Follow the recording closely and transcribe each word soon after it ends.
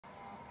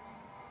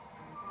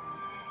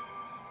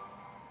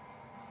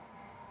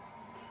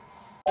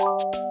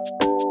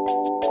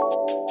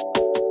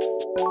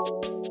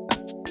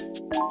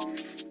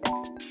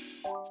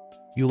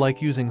You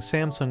like using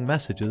Samsung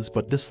Messages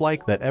but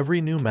dislike that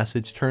every new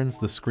message turns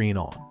the screen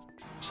on.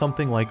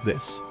 Something like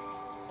this.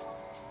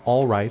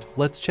 Alright,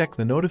 let's check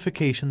the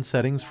notification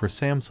settings for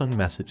Samsung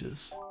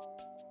Messages.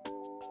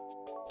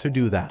 To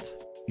do that,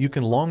 you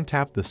can long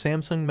tap the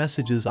Samsung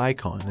Messages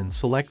icon and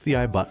select the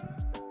I button.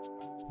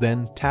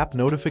 Then tap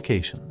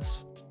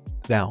Notifications.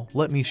 Now,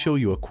 let me show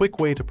you a quick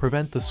way to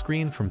prevent the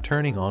screen from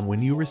turning on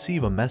when you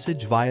receive a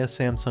message via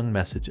Samsung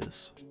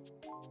Messages.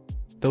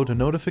 Go to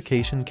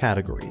Notification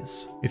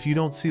Categories. If you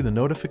don't see the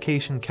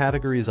Notification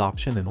Categories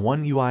option in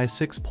One UI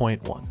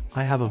 6.1,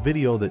 I have a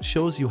video that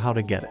shows you how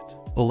to get it.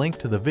 The link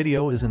to the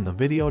video is in the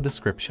video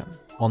description.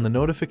 On the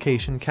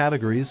Notification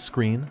Categories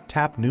screen,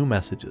 tap New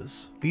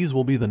Messages. These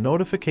will be the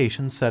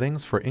notification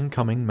settings for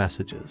incoming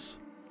messages.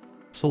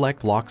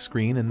 Select Lock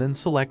Screen and then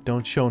select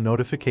Don't Show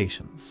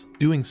Notifications.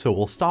 Doing so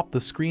will stop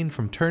the screen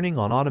from turning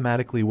on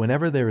automatically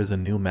whenever there is a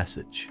new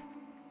message.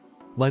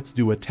 Let's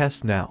do a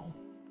test now.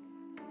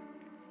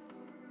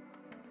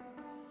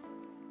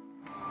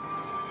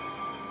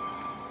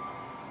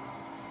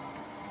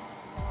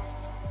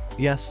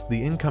 Yes,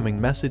 the incoming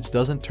message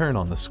doesn't turn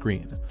on the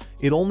screen.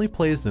 It only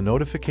plays the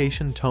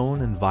notification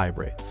tone and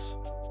vibrates.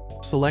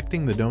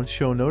 Selecting the Don't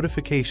Show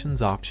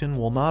Notifications option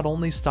will not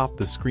only stop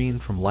the screen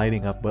from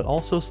lighting up but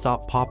also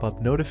stop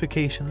pop-up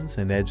notifications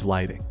and edge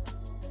lighting.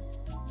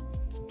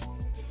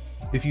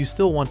 If you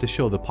still want to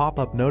show the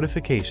pop-up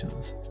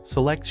notifications,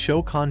 select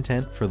Show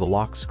Content for the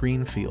lock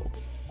screen field.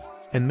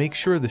 And make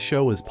sure the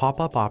Show as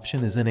Pop-up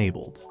option is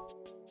enabled.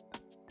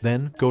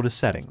 Then go to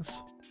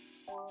Settings.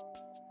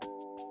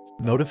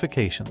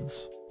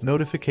 Notifications,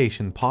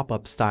 Notification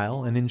Pop-up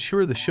Style, and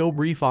ensure the Show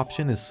Brief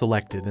option is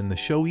selected and the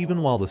Show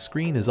Even While the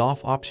Screen is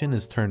Off option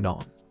is turned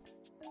on.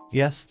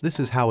 Yes, this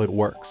is how it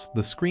works.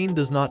 The screen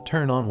does not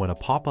turn on when a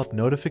pop-up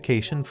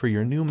notification for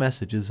your new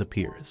messages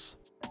appears.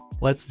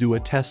 Let's do a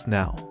test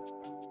now.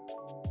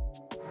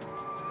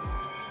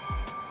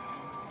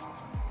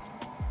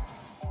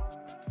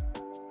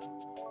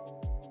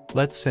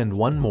 Let's send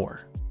one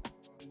more.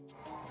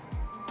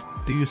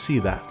 Do you see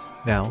that?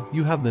 Now,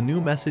 you have the new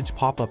message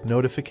pop-up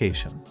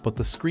notification, but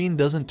the screen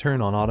doesn't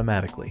turn on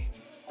automatically.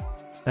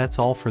 That's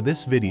all for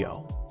this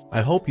video.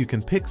 I hope you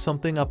can pick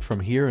something up from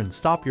here and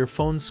stop your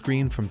phone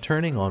screen from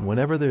turning on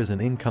whenever there's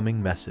an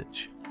incoming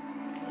message.